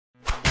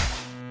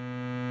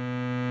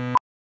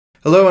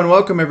Hello and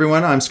welcome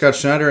everyone. I'm Scott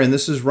Schneider and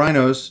this is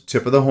Rhino's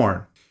Tip of the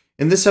Horn.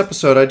 In this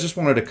episode, I just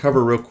wanted to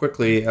cover real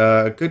quickly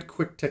a good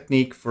quick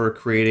technique for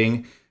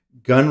creating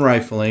gun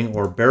rifling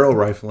or barrel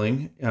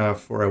rifling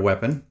for a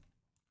weapon.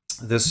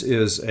 This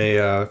is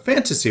a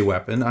fantasy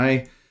weapon.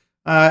 I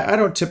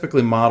don't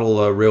typically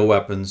model real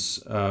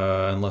weapons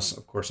unless,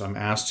 of course, I'm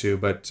asked to,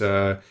 but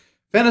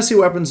fantasy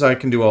weapons I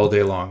can do all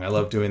day long. I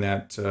love doing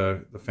that,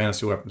 the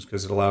fantasy weapons,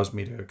 because it allows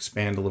me to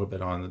expand a little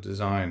bit on the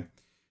design.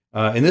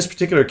 In this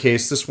particular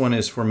case, this one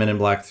is for Men in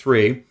Black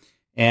 3.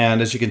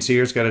 And as you can see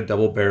here, it's got a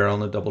double barrel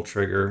and a double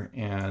trigger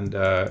and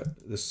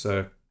this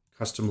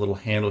custom little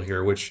handle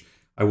here, which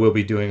I will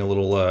be doing a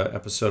little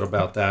episode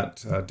about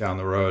that down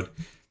the road.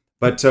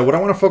 But what I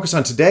want to focus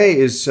on today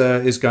is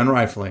gun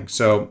rifling.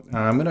 So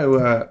I'm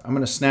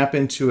gonna snap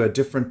into a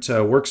different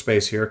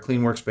workspace here, a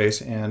clean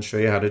workspace, and show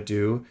you how to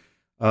do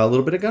a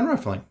little bit of gun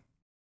rifling.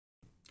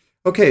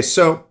 Okay,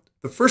 so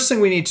the first thing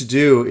we need to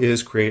do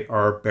is create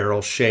our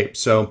barrel shape.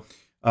 So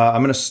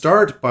I'm going to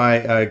start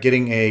by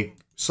getting a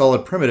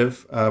solid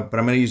primitive, but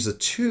I'm going to use the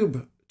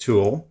tube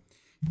tool,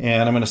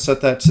 and I'm going to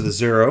set that to the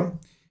 0.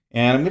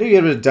 And I'm going to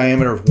give it a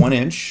diameter of 1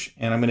 inch,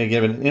 and I'm going to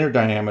give it an inner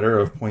diameter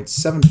of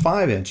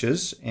 0.75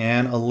 inches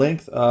and a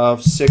length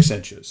of 6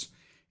 inches.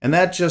 And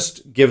that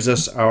just gives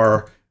us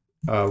our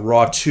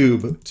raw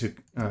tube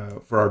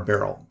for our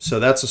barrel. So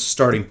that's a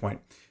starting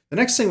point. The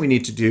next thing we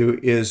need to do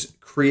is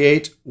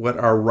create what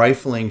our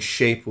rifling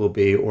shape will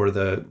be, or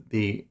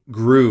the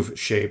groove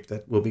shape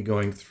that will be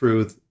going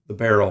through the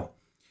barrel.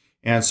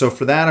 And so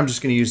for that, I'm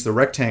just going to use the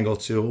rectangle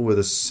tool with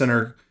a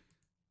center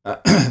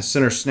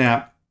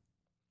snap,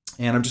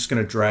 and I'm just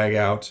going to drag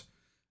out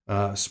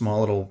a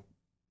small little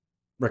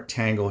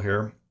rectangle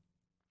here.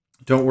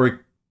 Don't worry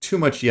too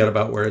much yet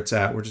about where it's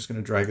at. We're just going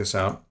to drag this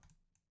out.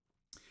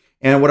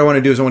 And what I want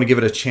to do is I want to give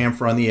it a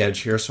chamfer on the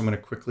edge here. So I'm going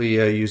to quickly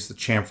use the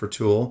chamfer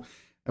tool.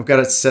 I've got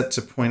it set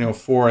to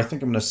 0.04. I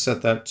think I'm going to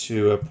set that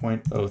to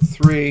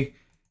 0.03,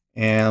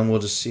 and we'll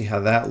just see how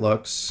that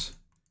looks.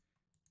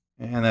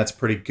 And that's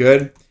pretty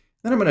good.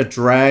 Then I'm going to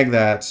drag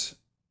that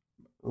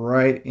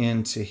right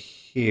into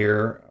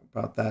here,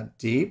 about that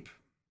deep.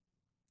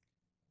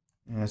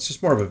 And it's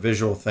just more of a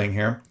visual thing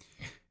here.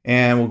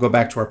 And we'll go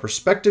back to our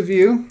perspective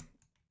view,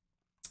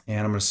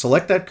 and I'm going to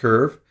select that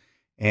curve,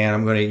 and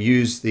I'm going to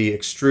use the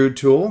extrude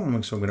tool. So I'm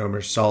going to go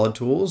over to solid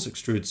tools,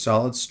 extrude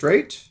solid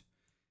straight,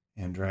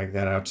 and drag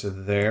that out to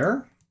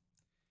there.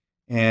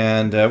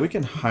 And we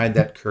can hide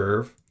that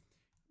curve.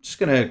 I'm just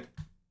going to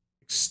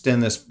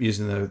extend this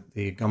using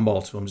the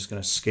gumball tool. I'm just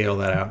going to scale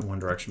that out in one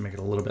direction, make it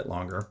a little bit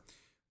longer.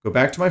 Go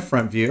back to my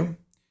front view.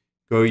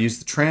 Go use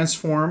the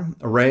transform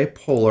array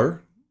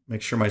polar.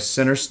 Make sure my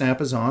center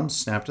snap is on.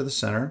 Snap to the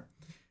center.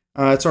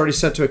 It's already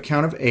set to a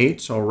count of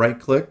 8, so I'll right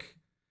click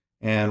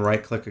and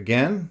right click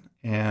again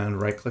and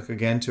right click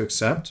again to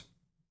accept.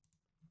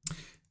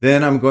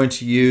 Then I'm going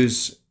to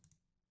use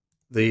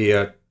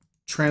the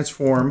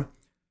transform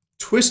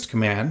twist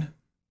command,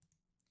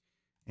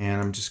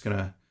 and I'm just going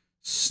to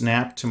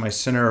snap to my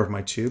center of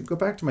my tube, go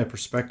back to my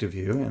perspective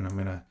view, and I'm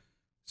going to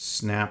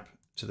snap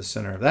to the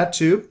center of that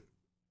tube,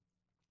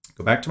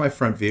 go back to my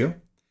front view,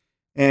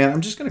 and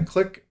I'm just going to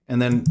click,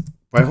 and then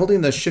by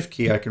holding the shift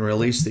key I can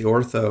release the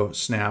ortho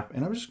snap,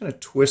 and I'm just going to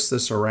twist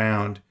this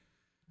around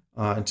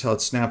until it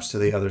snaps to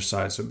the other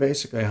side, so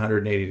basically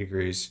 180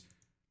 degrees.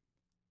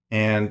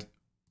 And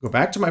go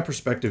back to my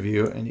perspective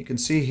view, and you can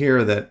see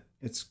here that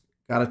it's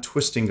got a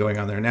twisting going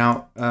on there.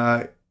 Now,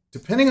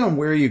 depending on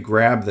where you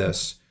grab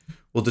this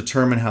will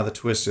determine how the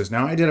twist is.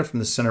 Now, I did it from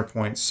the center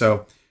point,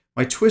 so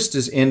my twist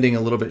is ending a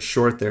little bit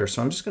short there,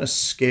 so I'm just going to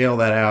scale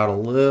that out a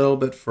little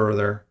bit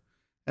further.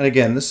 And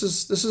again, this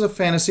is a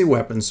fantasy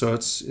weapon, so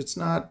it's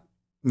not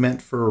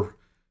meant for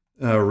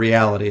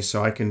reality,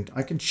 so I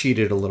can cheat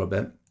it a little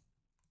bit.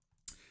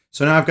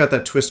 So now I've got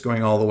that twist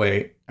going all the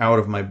way out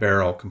of my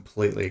barrel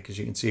completely, because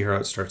you can see here how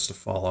it starts to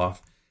fall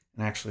off.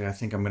 And actually, I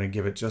think I'm going to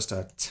give it just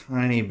a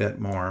tiny bit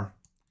more.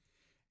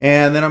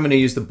 And then I'm going to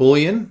use the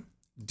Boolean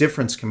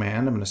difference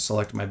command. I'm going to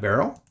select my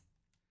barrel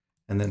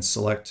and then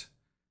select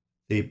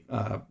the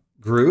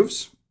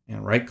grooves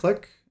and right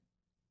click,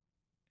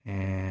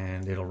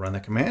 and it'll run the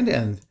command.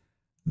 And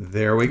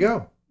there we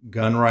go.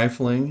 Gun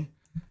rifling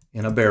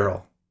in a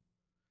barrel.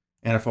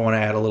 And if I want to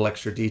add a little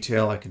extra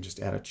detail, I can just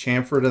add a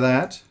chamfer to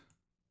that.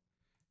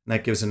 And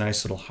that gives a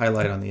nice little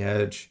highlight on the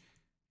edge.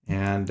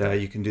 And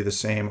you can do the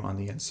same on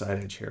the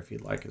inside edge here if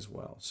you'd like as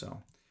well.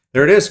 So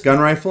there it is, gun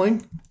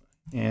rifling.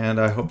 And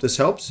I hope this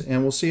helps,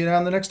 and we'll see you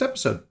on the next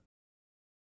episode.